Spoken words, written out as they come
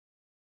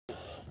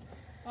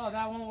Oh,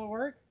 that one will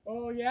work?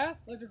 Oh, yeah?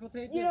 Electrical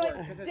tape You did know work.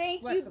 what? 'cause it's Thank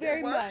you flexible.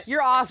 very much.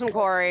 You're awesome,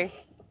 Corey.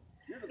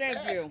 You're the Thank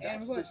best. you. And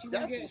That's, look, she won't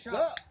that's get what's shot.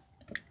 up.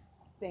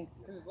 Thank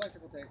you. Because it's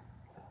electrical tape.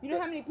 You know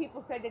how many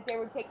people said that they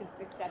would take and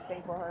fix that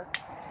thing for her?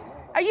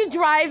 Are you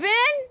driving?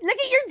 Look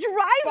at you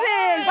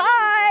driving.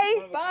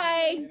 Bye. Bye.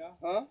 Bye. You know?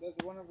 Huh? That's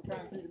a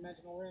one-of-a-kind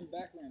three-dimensional rim,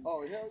 back rim.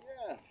 Oh, hell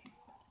yeah.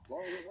 As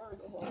long as it works,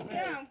 that's all that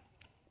Yeah. matters.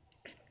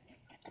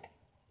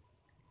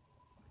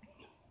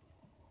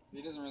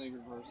 It doesn't really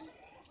reverse.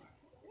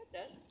 It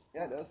does.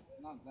 Yeah, it does.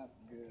 Not that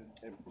good.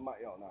 It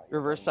might, not.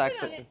 Reverse sucks,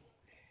 but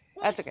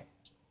that's okay.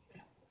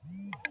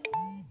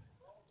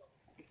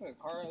 You put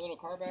a little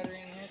car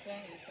battery in here,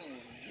 thing. This thing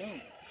will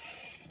boom.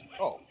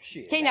 Oh,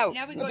 shit. Okay, now.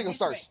 Now we That go thing this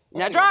starts. way.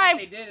 Now drive.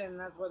 They did, and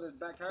that's why the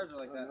back tires are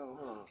like that.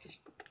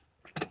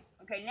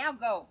 Okay, now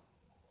go.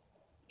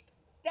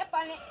 Step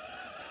on it.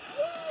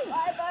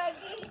 Bye,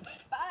 Buggy.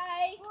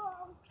 Bye.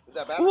 Is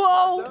that battery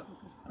Whoa. charged up?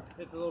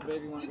 It's a little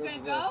baby one. You Goes gonna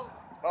to go?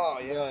 Oh,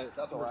 yeah. Yeah,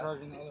 That's all we're right.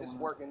 charging the other It's one.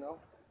 working, though.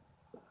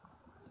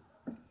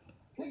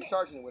 What are you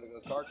charging it with?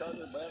 A car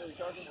charger? Battery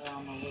charger?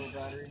 A little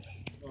battery.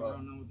 So I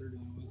don't know what they're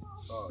doing with it.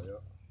 Oh,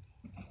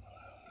 yeah.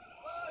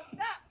 Whoa,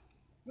 stop.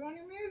 Put on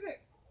your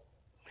music.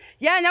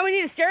 Yeah, now we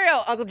need a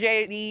stereo, Uncle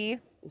JD.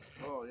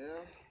 Oh,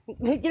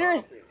 yeah.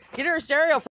 Get her a stereo.